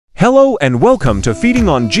Hello and welcome to Feeding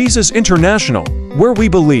on Jesus International, where we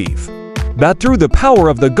believe that through the power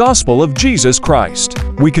of the gospel of Jesus Christ,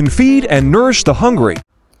 we can feed and nourish the hungry.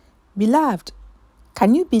 Beloved,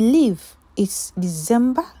 can you believe it's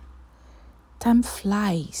December? Time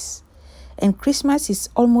flies, and Christmas is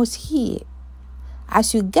almost here.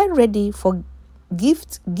 As you get ready for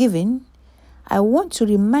gift giving, I want to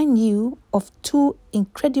remind you of two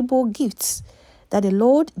incredible gifts that the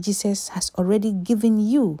Lord Jesus has already given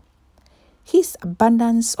you: His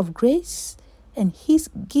abundance of grace and His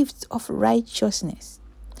gift of righteousness.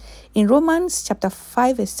 In Romans chapter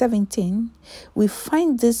 5 verse 17, we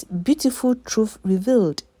find this beautiful truth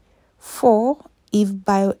revealed. For if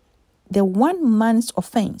by the one man's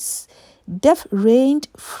offense death reigned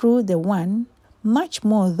through the one, much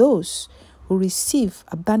more those who receive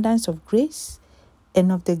abundance of grace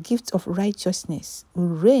and of the gift of righteousness will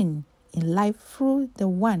reign in life through the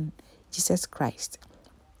one, Jesus Christ.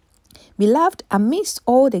 Beloved, amidst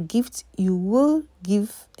all the gifts you will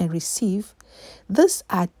give and receive, these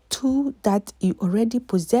are two that you already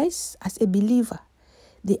possess as a believer.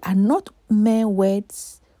 They are not mere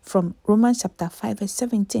words from Romans chapter 5 verse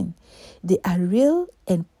 17. They are real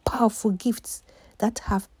and powerful gifts that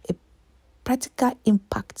have a practical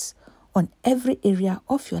impact on every area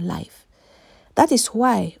of your life. That is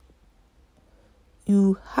why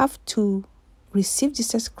you have to receive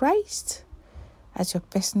Jesus Christ as your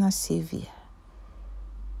personal Savior.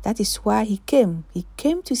 That is why He came. He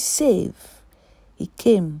came to save. He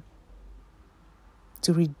came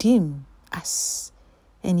to redeem us.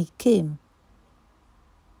 And He came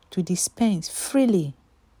to dispense freely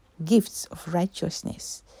gifts of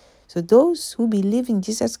righteousness. So those who believe in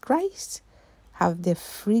Jesus Christ have the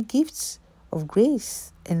free gifts of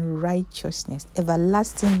grace and righteousness,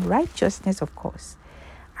 everlasting righteousness, of course.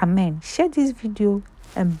 Amen. Share this video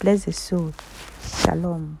and bless the soul.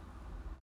 Shalom.